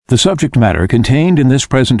The subject matter contained in this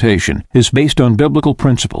presentation is based on biblical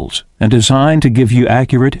principles and designed to give you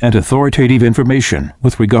accurate and authoritative information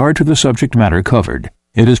with regard to the subject matter covered.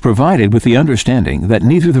 It is provided with the understanding that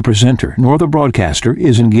neither the presenter nor the broadcaster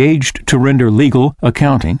is engaged to render legal,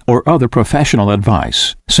 accounting, or other professional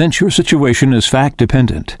advice. Since your situation is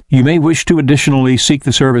fact-dependent, you may wish to additionally seek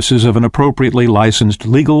the services of an appropriately licensed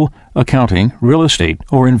legal, accounting, real estate,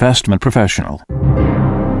 or investment professional.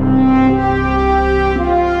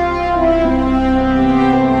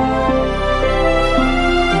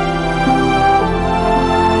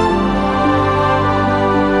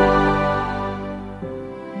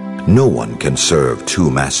 No one can serve two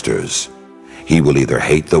masters. He will either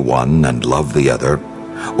hate the one and love the other,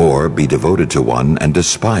 or be devoted to one and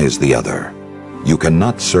despise the other. You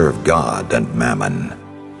cannot serve God and mammon.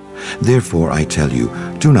 Therefore, I tell you,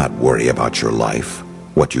 do not worry about your life,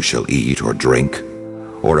 what you shall eat or drink,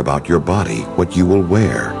 or about your body, what you will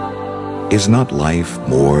wear. Is not life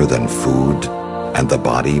more than food, and the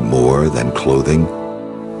body more than clothing?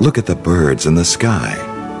 Look at the birds in the sky.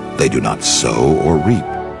 They do not sow or reap.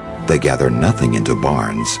 They gather nothing into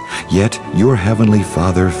barns, yet your heavenly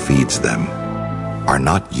Father feeds them. Are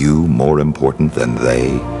not you more important than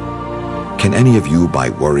they? Can any of you,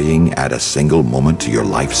 by worrying, add a single moment to your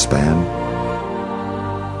lifespan?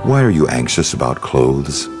 Why are you anxious about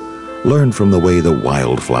clothes? Learn from the way the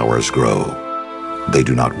wildflowers grow. They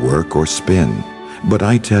do not work or spin, but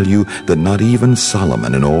I tell you that not even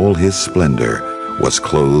Solomon in all his splendor was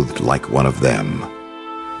clothed like one of them.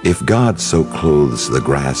 If God so clothes the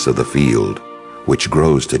grass of the field, which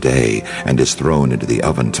grows today and is thrown into the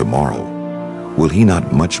oven tomorrow, will he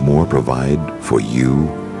not much more provide for you,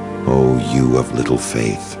 O you of little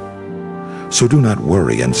faith? So do not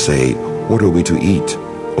worry and say, what are we to eat?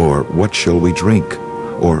 Or what shall we drink?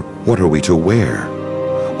 Or what are we to wear?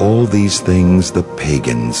 All these things the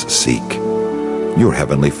pagans seek. Your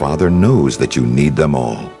heavenly Father knows that you need them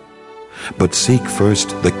all. But seek first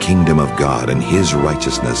the kingdom of God and his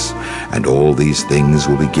righteousness, and all these things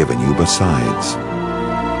will be given you besides.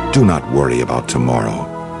 Do not worry about tomorrow.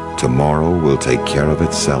 Tomorrow will take care of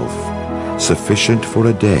itself. Sufficient for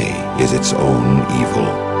a day is its own evil.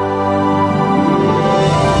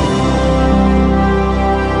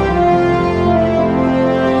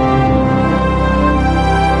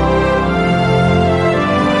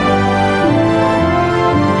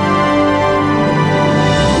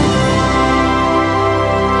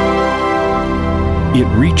 It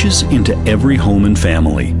reaches into every home and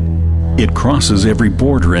family. It crosses every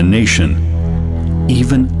border and nation.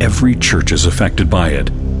 Even every church is affected by it.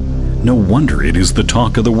 No wonder it is the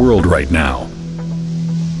talk of the world right now.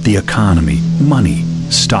 The economy, money,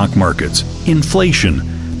 stock markets,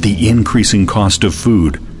 inflation, the increasing cost of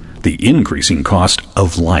food, the increasing cost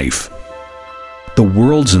of life. The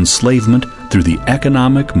world's enslavement through the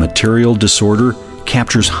economic material disorder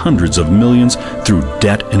captures hundreds of millions through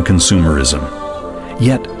debt and consumerism.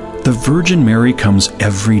 Yet, the Virgin Mary comes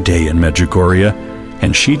every day in Medjugorje,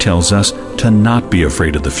 and she tells us to not be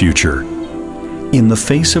afraid of the future. In the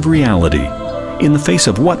face of reality, in the face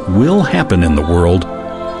of what will happen in the world,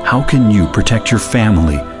 how can you protect your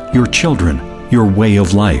family, your children, your way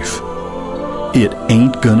of life? It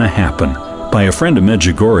Ain't Gonna Happen by a Friend of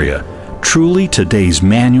Medjugorje, truly today's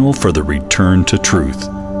manual for the return to truth.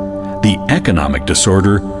 The economic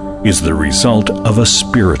disorder is the result of a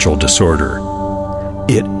spiritual disorder.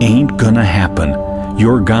 It Ain't Gonna Happen,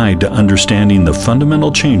 your guide to understanding the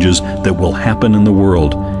fundamental changes that will happen in the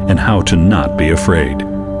world and how to not be afraid.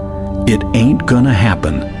 It Ain't Gonna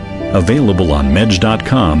Happen, available on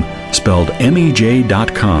Mej.com, spelled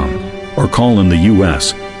MEJ.com, or call in the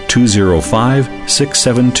U.S.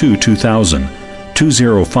 205-672-2000,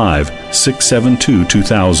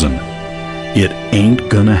 205-672-2000. It Ain't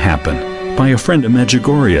Gonna Happen by a Friend of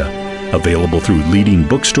Medjugorje, available through leading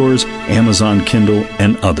bookstores, Amazon Kindle,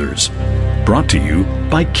 and others. Brought to you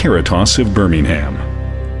by Caritas of Birmingham.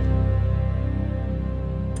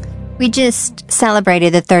 We just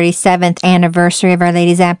celebrated the 37th anniversary of Our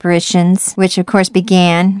Lady's apparitions, which of course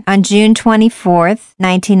began on June 24th,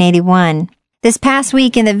 1981. This past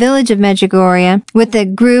week in the village of Medjugorje, with the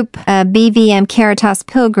group BVM Caritas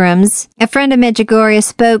Pilgrims, a Friend of Medjugorje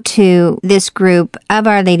spoke to this group of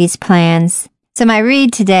Our Lady's plans. So my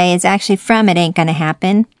read today is actually from It Ain't Gonna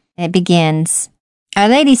Happen. It begins, Our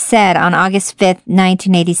Lady said on August 5th,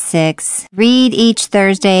 1986, read each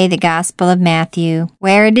Thursday the Gospel of Matthew,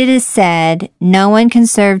 where it is said, no one can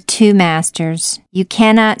serve two masters. You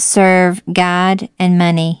cannot serve God and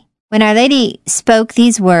money. When Our Lady spoke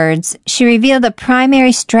these words, she revealed a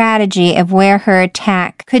primary strategy of where her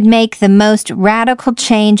attack could make the most radical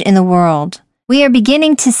change in the world, We are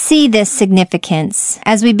beginning to see this significance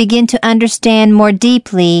as we begin to understand more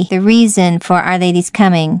deeply the reason for Our Lady's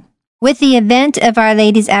coming. With the event of Our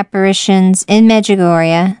Lady's apparitions in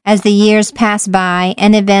Medjugorje, as the years pass by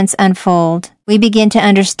and events unfold, we begin to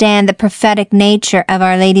understand the prophetic nature of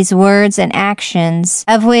Our Lady's words and actions,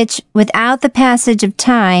 of which, without the passage of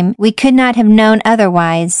time, we could not have known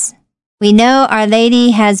otherwise. We know Our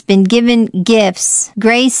Lady has been given gifts,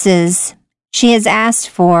 graces, she has asked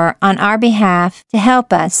for on our behalf to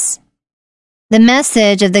help us. The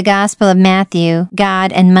message of the Gospel of Matthew,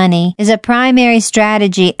 God and money, is a primary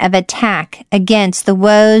strategy of attack against the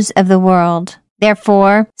woes of the world.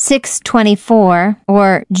 Therefore, 6/24,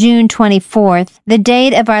 or June 24th, the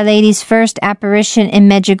date of Our Lady's first apparition in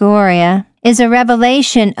Medjugorje, is a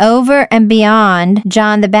revelation over and beyond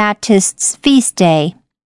John the Baptist's feast day.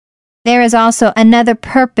 There is also another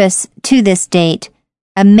purpose to this date,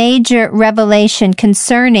 a major revelation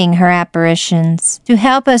concerning her apparitions, to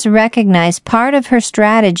help us recognize part of her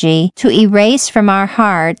strategy to erase from our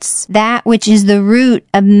hearts that which is the root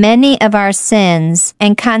of many of our sins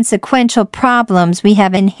and consequential problems we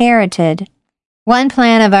have inherited. One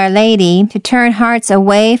plan of Our Lady to turn hearts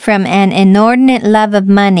away from an inordinate love of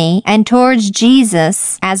money and towards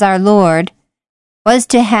Jesus as our Lord was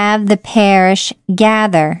to have the parish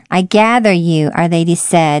gather. I gather you, Our Lady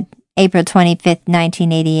said, April 25th,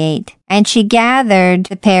 1988. And she gathered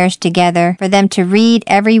the parish together for them to read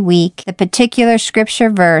every week the particular scripture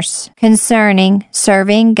verse concerning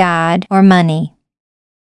serving God or money.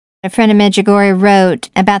 A Friend of Medjugorje wrote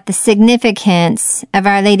about the significance of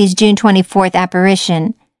Our Lady's June 24th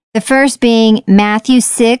apparition. The first being Matthew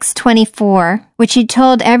 6:24, which he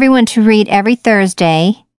told everyone to read every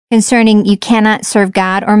Thursday concerning you cannot serve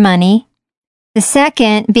God or money. The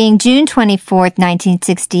second being June 24th,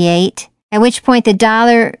 1968, at which point the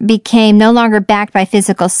dollar became no longer backed by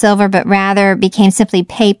physical silver, but rather became simply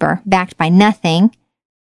paper, backed by nothing.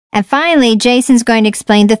 And finally, Jason's going to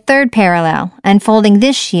explain the third parallel, unfolding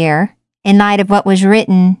this year, in light of what was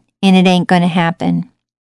written in It Ain't Gonna Happen.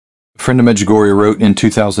 Friend of Medjugorje wrote in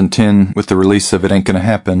 2010, with the release of It Ain't Gonna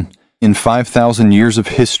Happen, in 5,000 years of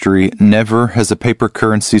history, never has a paper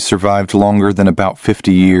currency survived longer than about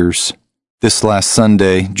 50 years. This last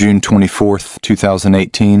Sunday, June 24th,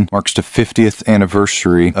 2018, marks the 50th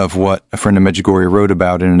anniversary of what a Friend of Medjugorje wrote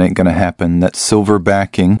about in It Ain't Gonna Happen, that silver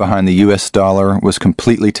backing behind the U.S. dollar was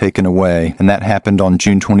completely taken away, and that happened on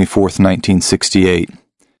June 24th, 1968.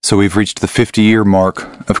 So we've reached the 50-year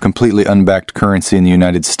mark of completely unbacked currency in the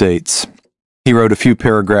United States. He wrote a few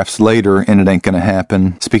paragraphs later in It Ain't Gonna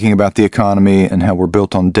Happen, speaking about the economy and how we're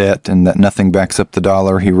built on debt and that nothing backs up the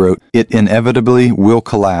dollar. He wrote, "It inevitably will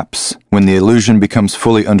collapse when the illusion becomes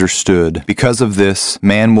fully understood. Because of this,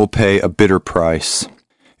 man will pay a bitter price."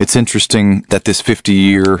 It's interesting that this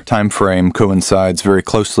 50-year time frame coincides very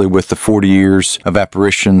closely with the 40 years of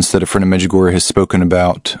apparitions that a Friend of Medjugorje has spoken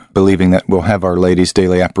about, believing that we'll have Our Lady's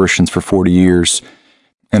daily apparitions for 40 years.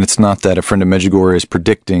 And it's not that a Friend of Medjugorje is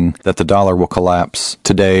predicting that the dollar will collapse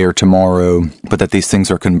today or tomorrow, but that these things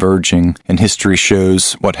are converging. And history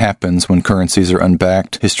shows what happens when currencies are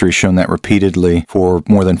unbacked. History has shown that repeatedly for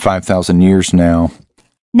more than 5,000 years now.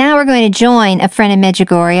 Now we're going to join a Friend of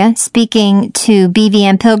Medjugorje speaking to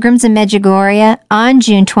BVM pilgrims in Medjugorje on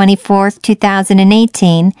June 24th,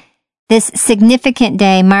 2018, this significant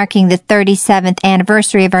day marking the 37th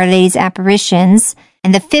anniversary of Our Lady's apparitions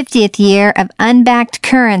and the 50th year of unbacked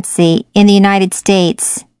currency in the United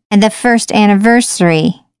States, and the first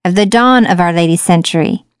anniversary of the dawn of Our Lady's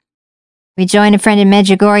century. We join a Friend in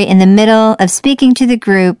Medjugorje in the middle of speaking to the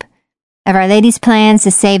group of Our Lady's plans to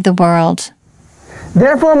save the world.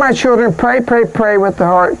 Therefore, my children, pray, pray, pray with the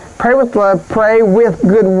heart, pray with love, pray with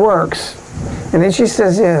good works. And then she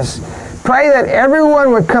says this, pray that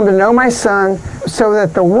everyone would come to know my Son so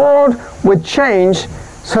that the world would change,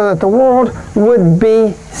 so that the world would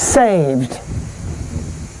be saved.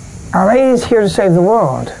 Our Lady is here to save the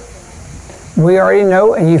world. We already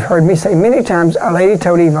know, and you've heard me say many times, Our Lady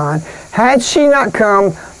told Yvonne, had she not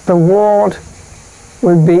come, the world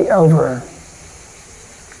would be over.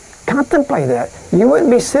 Contemplate that. You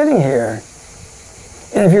wouldn't be sitting here.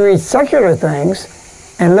 And if you read secular things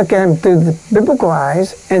and look at them through the biblical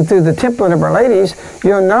eyes and through the template of Our Lady's,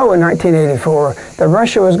 you'll know in 1984 that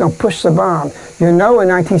Russia was going to push the bomb. You'll know in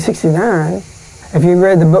 1969, if you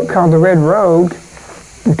read the book called The Red Rogue,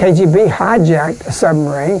 the KGB hijacked a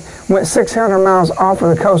submarine, went 600 miles off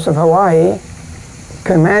of the coast of Hawaii,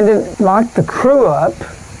 commanded, locked the crew up,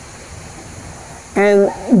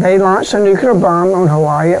 and they launched a nuclear bomb on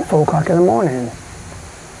Hawaii at 4 o'clock in the morning.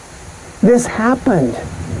 This happened.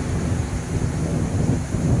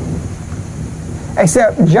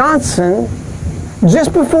 Except Johnson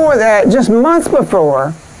just before that, just months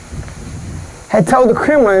before, had told the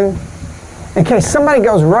Kremlin, in case somebody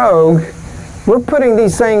goes rogue, we're putting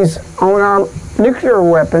these things on our nuclear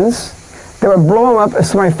weapons that would blow them up if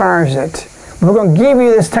somebody fires it. We're going to give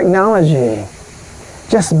you this technology.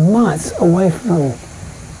 Just months away from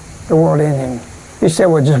the world ending. You say,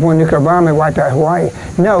 well, just one nuclear bomb and wiped out Hawaii.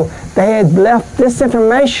 No, they had left this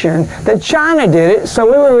information that China did it, so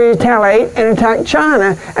we would retaliate and attack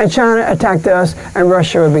China, and China attacked us, and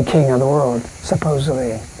Russia would be king of the world,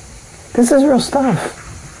 supposedly. This is real stuff.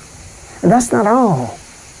 And that's not all.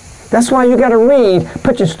 That's why you got to read.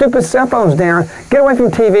 Put your stupid cell phones down, get away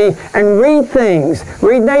from TV, and read things.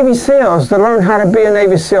 Read Navy SEALs to learn how to be a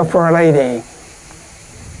Navy SEAL for a lady.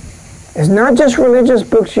 It's not just religious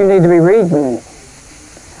books you need to be reading.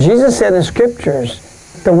 Jesus said in Scriptures,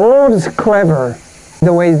 the world is clever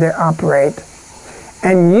the way they operate,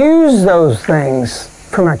 and use those things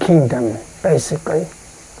for my kingdom, basically.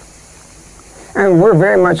 And we're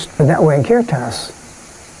very much that way in Caritas.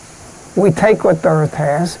 We take what the earth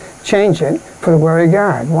has, change it for the glory of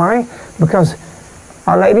God. Why? Because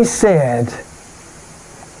Our Lady said,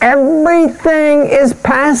 everything is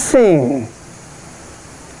passing.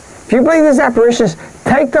 If you believe these apparitions,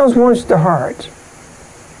 take those words to heart.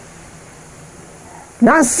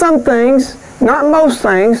 Not some things, not most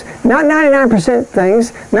things, not 99%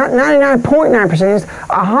 things, not 99.9% things,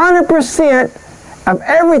 100% of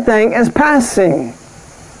everything is passing.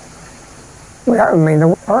 Well, that would mean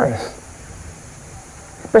the earth.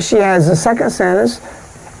 But she has the second sentence,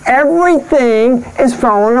 everything is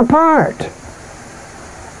falling apart.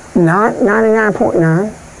 Not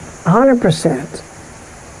 99.9, 100%.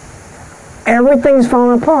 Everything's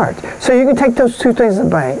falling apart. So you can take those two things to the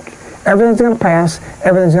bank. Everything's going to pass,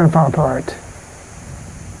 everything's going to fall apart.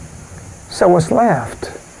 So what's left?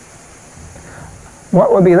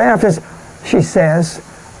 What will be left is, she says,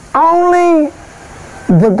 only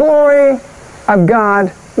the glory of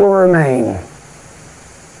God will remain.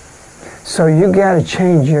 So you got to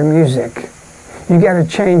change your music. You got to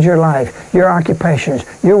change your life, your occupations,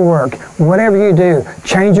 your work, whatever you do,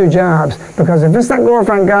 change your jobs. Because if it's not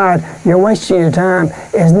glorifying God, you're wasting your time.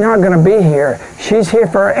 It's not going to be here. She's here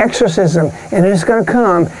for her exorcism, and it's going to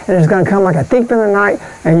come, and it's going to come like a thief in the night,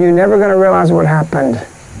 and you're never going to realize what happened.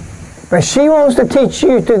 But she wants to teach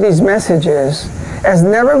you through these messages, as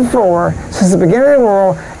never before, since the beginning of the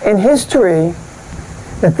world, in history,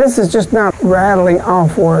 that this is just not rattling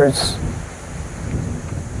off words.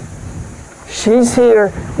 She's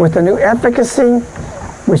here with a new efficacy.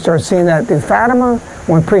 We started seeing that through Fatima.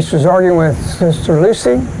 One priest was arguing with Sister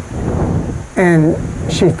Lucy, and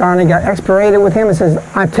she finally got expurgated with him and says,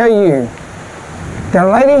 I tell you, the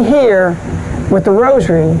lady here with the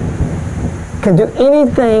rosary can do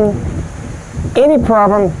anything, any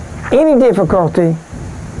problem, any difficulty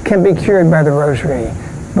can be cured by the rosary.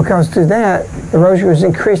 Because through that, the rosary was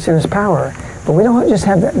increased in its power. But we don't just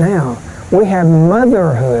have that now. We have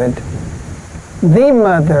motherhood. The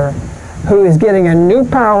mother who is getting a new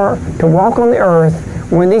power to walk on the earth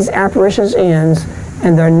when these apparitions ends,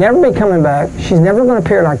 and they'll never be coming back. She's never going to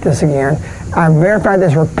appear like this again. I've verified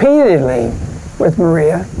this repeatedly with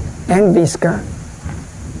Maria and Visca,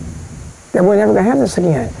 that we're never going to have this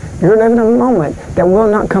again. You're living in a moment that will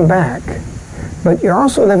not come back. But you're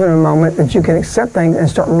also living in a moment that you can accept things and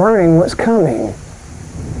start learning what's coming.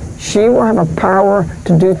 She will have a power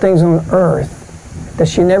to do things on earth that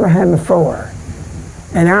she never had before.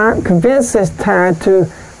 And I'm convinced it's tied to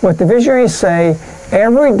what the visionaries say,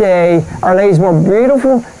 every day Our Lady's more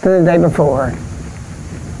beautiful than the day before.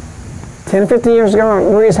 10 or 15 years ago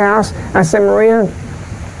at Maria's house, I said, Maria,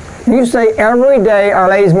 you say every day Our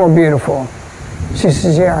Lady's more beautiful. She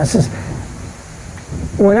says, yeah. I says,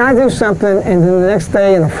 when I do something and then the next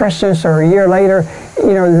day in the freshness or a year later,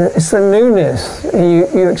 you know, it's the newness,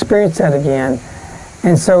 and you experience that again.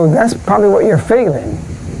 And so that's probably what you're feeling.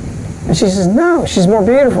 And she says, no, she's more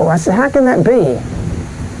beautiful. I said, how can that be?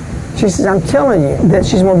 She says, I'm telling you that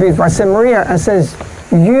she's more beautiful. I said, Maria, I says,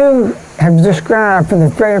 you have described from the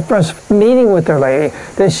very first meeting with Our Lady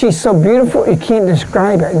that she's so beautiful you can't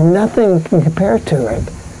describe it. Nothing can compare to it.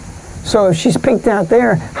 So if she's peaked out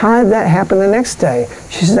there, how did that happen the next day?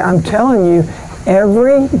 She says, I'm telling you,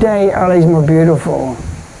 every day Our Lady's more beautiful.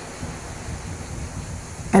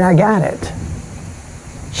 And I got it.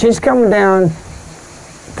 She's coming down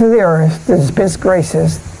to the earth to dispense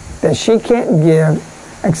graces that she can't give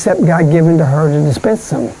except God given to her to dispense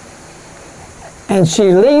them. And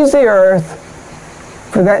she leaves the earth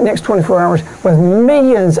for that next 24 hours with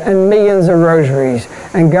millions and millions of rosaries.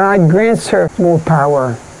 And God grants her more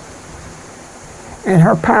power. And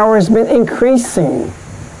her power has been increasing.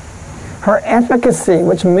 Her efficacy,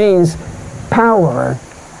 which means power,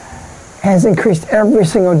 has increased every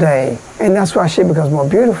single day, and that's why she becomes more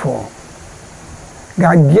beautiful.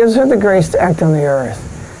 God gives her the grace to act on the earth.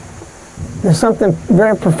 There's something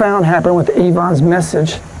very profound happening with Yvonne's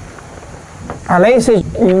message. Our lady says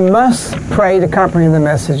you must pray to comprehend the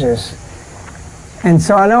messages. And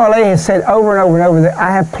so I know Our Lady has said over and over and over that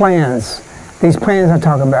I have plans, these plans I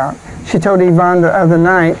talk about. She told Yvonne the other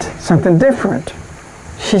night something different.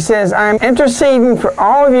 She says, I'm interceding for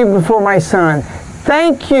all of you before my Son.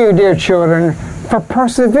 Thank you, dear children, for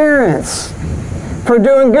perseverance, for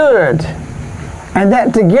doing good, and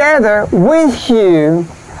that together with you,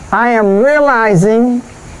 I am realizing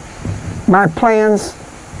my plans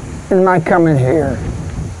in my coming here.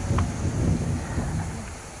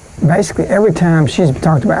 Basically, every time she's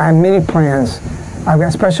talked about, I have many plans. I've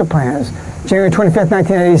got special plans. January 25th,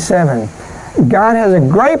 1987. God has a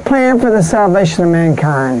great plan for the salvation of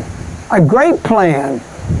mankind. A great plan.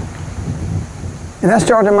 And that's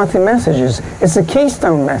Georgia Monthly Messages. It's a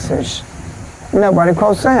keystone message. Nobody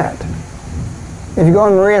quotes that. If you go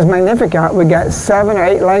on Maria's Magnificat, we got 7 or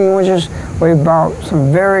 8 languages. We bought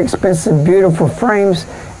some very expensive, beautiful frames.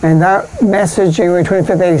 And that message, January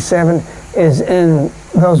 25th, 87, is in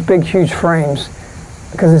those big, huge frames.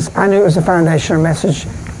 Because I knew it was a foundational message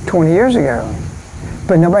 20 years ago.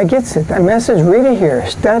 But nobody gets it. That message, read it here,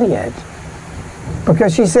 study it.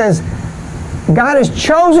 Because she says, God has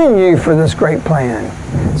chosen you for this great plan.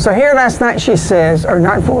 So here last night she says, or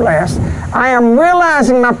night before last, I am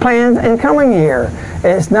realizing my plans in coming here.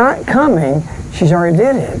 It's not coming, she's already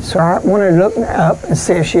did it. So I wanted to look up and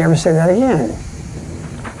see if she ever said that again.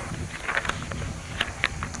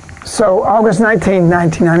 So August 19,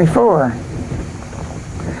 1994.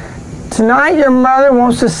 Tonight your mother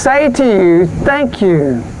wants to say to you, thank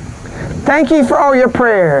you. Thank you for all your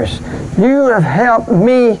prayers. You have helped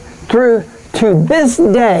me through to this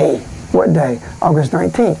day. What day? August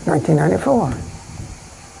 19th, 1994.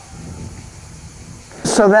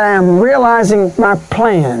 So that I am realizing my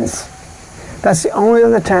plans. That's the only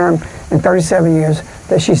other time in 37 years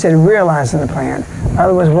that she said realizing the plan.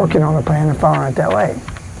 Otherwise working on the plan and following it that way.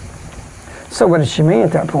 So what did she mean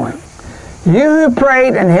at that point? You who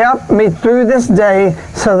prayed and helped me through this day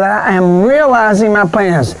so that I am realizing my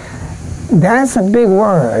plans. That's a big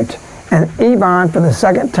word. And Yvonne, for the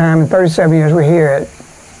second time in 37 years, we hear it.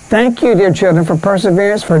 Thank you, dear children, for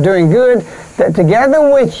perseverance, for doing good, that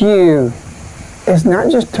together with you, it's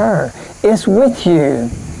not just her, it's with you.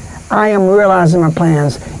 I am realizing my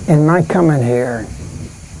plans in my coming here.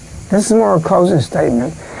 This is more a closing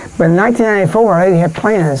statement. But in 1994, Our Lady had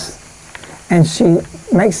plans, and she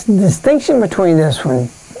makes the distinction between this one,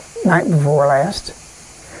 night before last,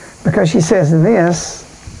 because she says this,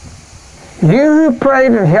 you who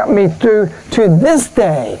prayed and helped me through to this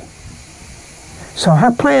day. So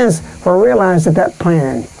her plans were realized at that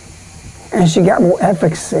plan, and she got more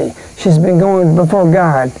efficacy. She's been going before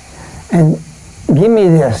God, and give me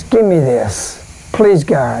this, please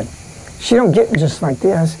God. She don't get just like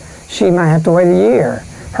this. She might have to wait a year.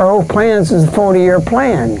 Her whole plans is a 40-year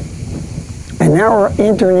plan. And now we're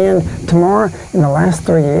entering in tomorrow in the last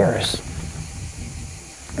 3 years.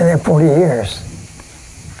 And then 40 years.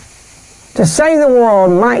 To save the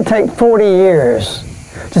world might take 40 years.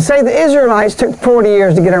 To save the Israelites took 40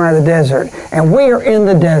 years to get them out of the desert. And we are in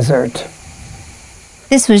the desert.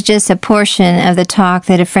 This was just a portion of the talk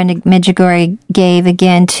that a friend of Medjugorje gave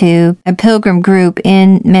again to a pilgrim group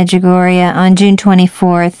in Medjugorje on June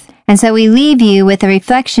 24th. And so we leave you with a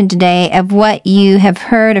reflection today of what you have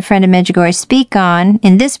heard a friend of Medjugorje speak on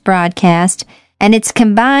in this broadcast, and it's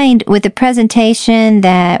combined with a presentation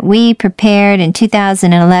that we prepared in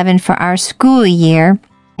 2011 for our school year,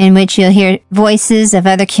 in which you'll hear voices of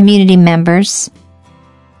other community members.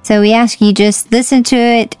 So we ask you just listen to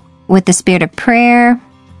it with the spirit of prayer,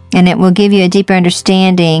 and it will give you a deeper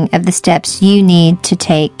understanding of the steps you need to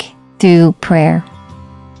take through prayer.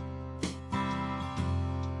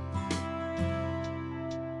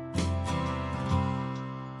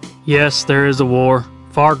 Yes, there is a war,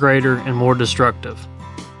 far greater and more destructive.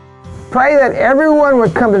 Pray that everyone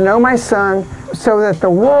would come to know my Son so that the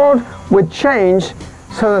world would change,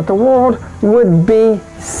 so that the world would be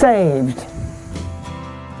saved.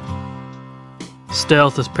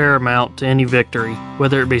 Stealth is paramount to any victory,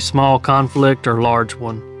 whether it be small conflict or large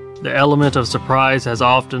one. The element of surprise has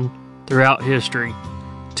often, throughout history,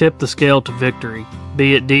 tipped the scale to victory,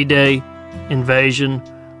 be it D-Day, invasion,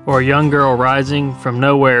 or a young girl rising from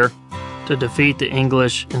nowhere to defeat the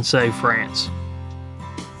English and save France.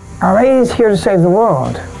 Our Lady is here to save the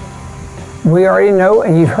world. We already know,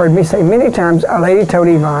 and you've heard me say many times, Our Lady told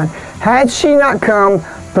Yvonne, had she not come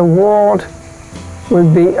the world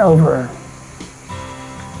would be over.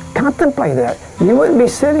 Contemplate that. You wouldn't be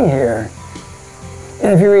sitting here.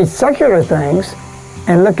 And if you read secular things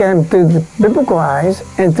and look at them through the biblical eyes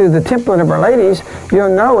and through the template of Our Lady's, you'll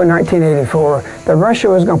know in 1984 that Russia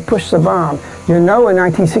was going to push the bomb. You'll know in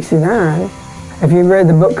 1969, if you read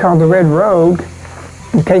the book called The Red Rogue,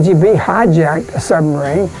 the KGB hijacked a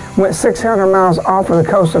submarine, went 600 miles off of the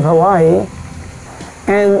coast of Hawaii,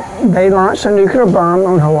 and they launched a nuclear bomb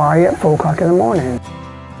on Hawaii at 4 o'clock in the morning.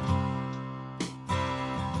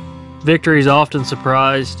 Victories often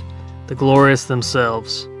surprised the glorious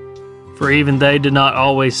themselves, for even they did not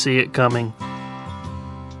always see it coming.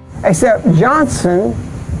 Except Johnson,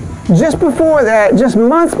 just before that, just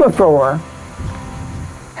months before,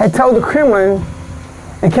 had told the Kremlin,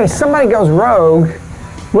 in case somebody goes rogue,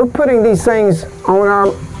 we're putting these things on our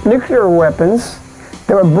nuclear weapons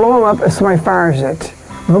that would blow them up if somebody fires it.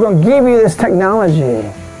 We're going to give you this technology.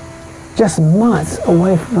 Just months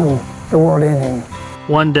away from the world ending.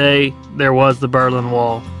 One day, there was the Berlin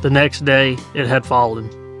Wall. The next day, it had fallen.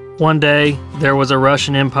 One day, there was a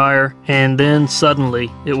Russian Empire, and then suddenly,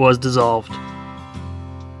 it was dissolved.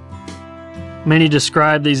 Many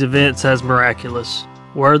describe these events as miraculous.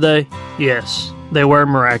 Were they? Yes, they were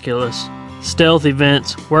miraculous. Stealth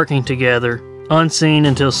events working together, unseen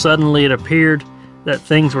until suddenly it appeared that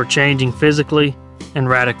things were changing physically and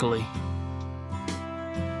radically.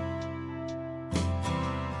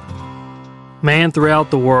 Man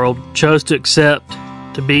throughout the world chose to accept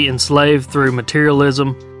to be enslaved through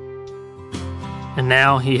materialism, and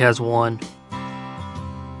now he has won.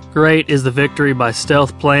 Great is the victory by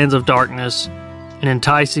stealth plans of darkness in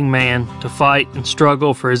enticing man to fight and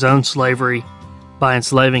struggle for his own slavery by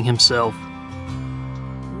enslaving himself.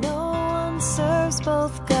 No one serves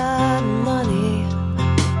both God and money,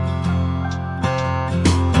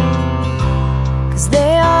 'cause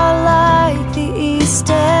they are like the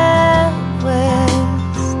east and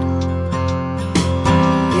west.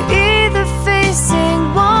 You're either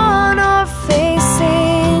facing one or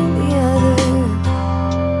facing the other,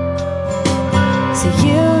 so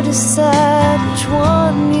you decide which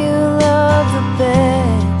one you love the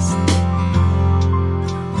best.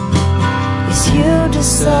 Yes, you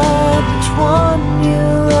decide which one you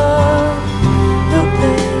love the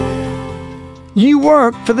best. You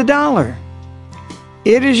work for the dollar.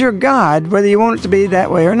 It is your God, whether you want it to be that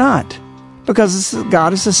way or not, because it's the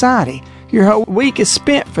God of society. Your whole week is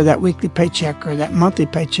spent for that weekly paycheck or that monthly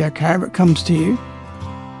paycheck, however it comes to you.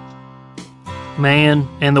 Man,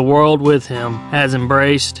 and the world with him, has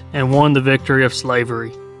embraced and won the victory of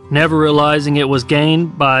slavery, never realizing it was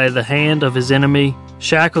gained by the hand of his enemy.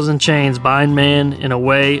 Shackles and chains bind man in a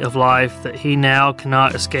way of life that he now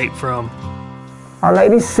cannot escape from. Our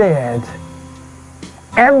Lady said,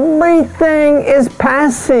 everything is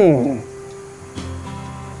passing.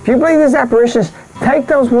 If you believe these apparitions, take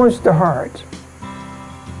those words to heart.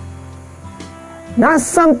 Not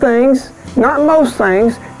some things, not most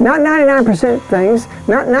things, not 99% things,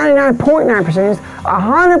 not 99.9% things,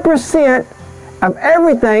 100% of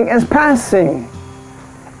everything is passing.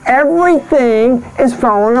 Everything is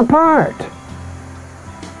falling apart.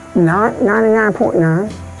 Not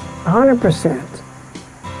 99.9, 100%.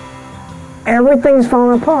 Everything's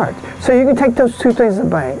falling apart. So you can take those two things to the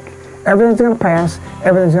bank. Everything's going to pass,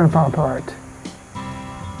 everything's going to fall apart.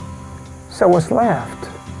 So what's left?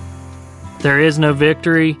 There is no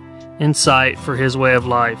victory in sight for his way of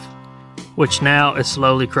life, which now is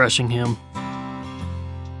slowly crushing him.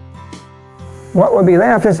 What will be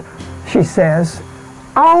left is, she says,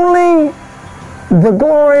 only the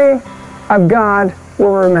glory of God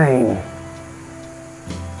will remain.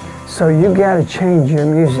 So you got to change your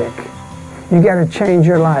music. You got to change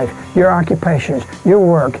your life, your occupations, your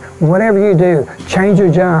work, whatever you do, change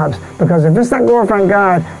your jobs. Because if it's not glorifying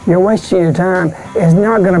God, you're wasting your time. It's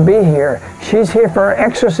not going to be here. She's here for her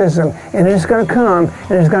exorcism, and it's going to come,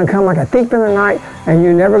 and it's going to come like a thief in the night, and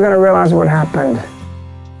you're never going to realize what happened.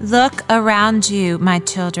 Look around you, my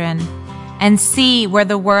children, and see where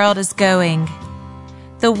the world is going.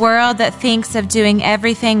 The world that thinks of doing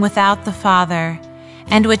everything without the Father,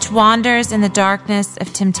 and which wanders in the darkness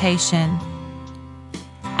of temptation.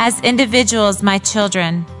 As individuals, my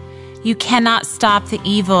children, you cannot stop the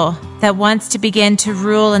evil that wants to begin to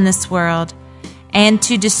rule in this world and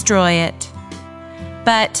to destroy it.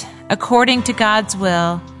 But according to God's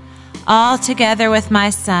will, all together with my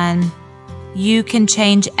Son, you can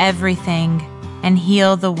change everything and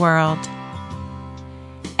heal the world.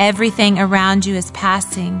 Everything around you is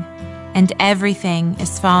passing, and everything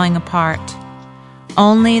is falling apart.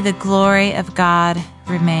 Only the glory of God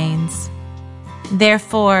remains.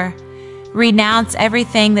 Therefore, Renounce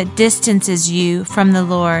everything that distances you from the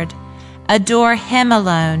Lord. Adore Him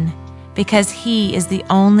alone, because He is the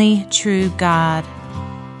only true God.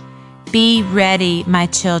 Be ready, my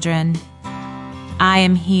children. I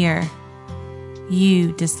am here.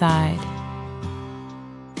 You decide.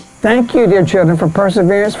 Thank you, dear children, for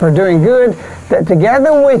perseverance, for doing good, that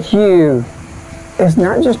together with you, it's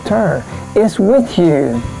not just her, it's with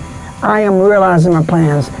you. I am realizing my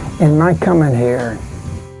plans in my coming here.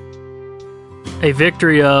 A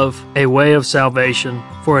victory of a way of salvation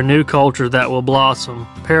for a new culture that will blossom,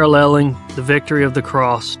 paralleling the victory of the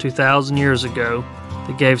cross 2,000 years ago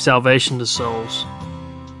that gave salvation to souls.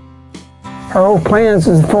 Our old plans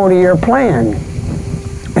is a 40-year plan.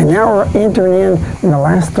 And now we're entering in the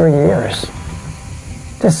last 3 years.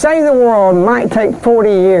 To save the world might take 40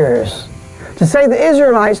 years. To save the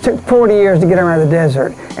Israelites took 40 years to get them out of the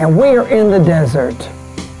desert. And we are in the desert.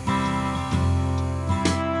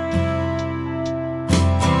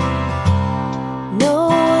 No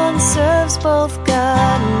one serves both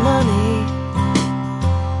God and money.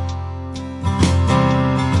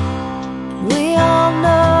 We all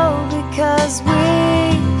know because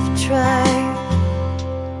we've tried.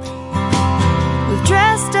 We've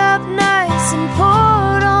dressed up nice and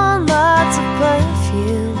poured on lots of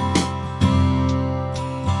perfume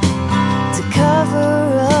to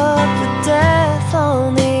cover up the death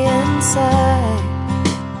on the inside.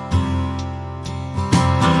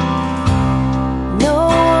 No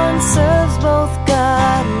one serves both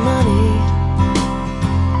God and money,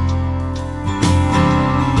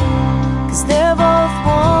 'cause they're both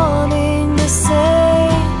wanting the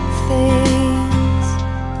same things.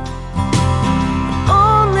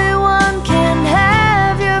 Only one can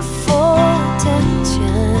have your full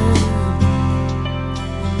attention,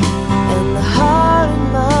 and the heart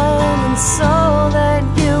and mind and soul that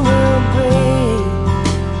you will bring.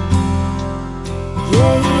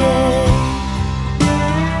 Yeah, yeah.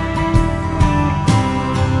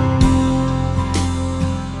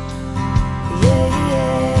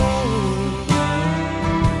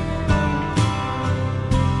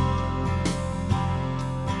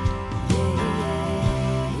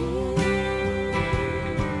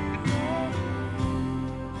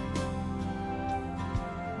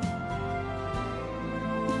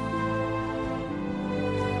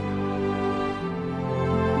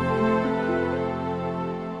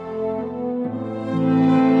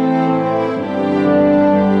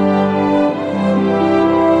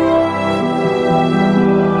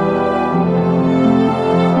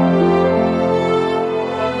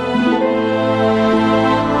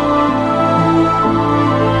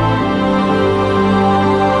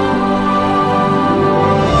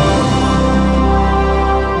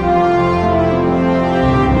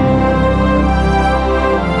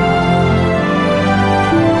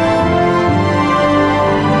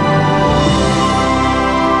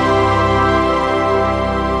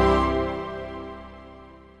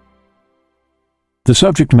 The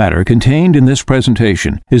subject matter contained in this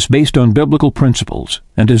presentation is based on biblical principles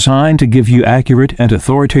and designed to give you accurate and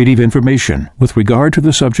authoritative information with regard to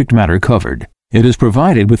the subject matter covered. It is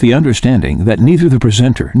provided with the understanding that neither the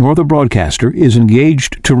presenter nor the broadcaster is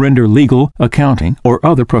engaged to render legal, accounting, or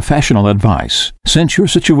other professional advice. Since your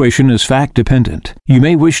situation is fact-dependent, you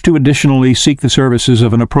may wish to additionally seek the services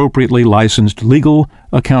of an appropriately licensed legal,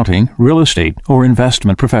 accounting, real estate, or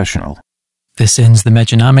investment professional. This ends the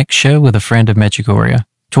Mejanomics Show with a Friend of Medjugorje.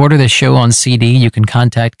 To order this show on CD, you can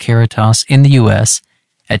contact Caritas in the U.S.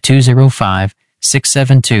 at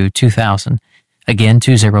 205-672-2000. Again,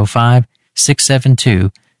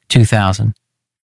 205-672-2000.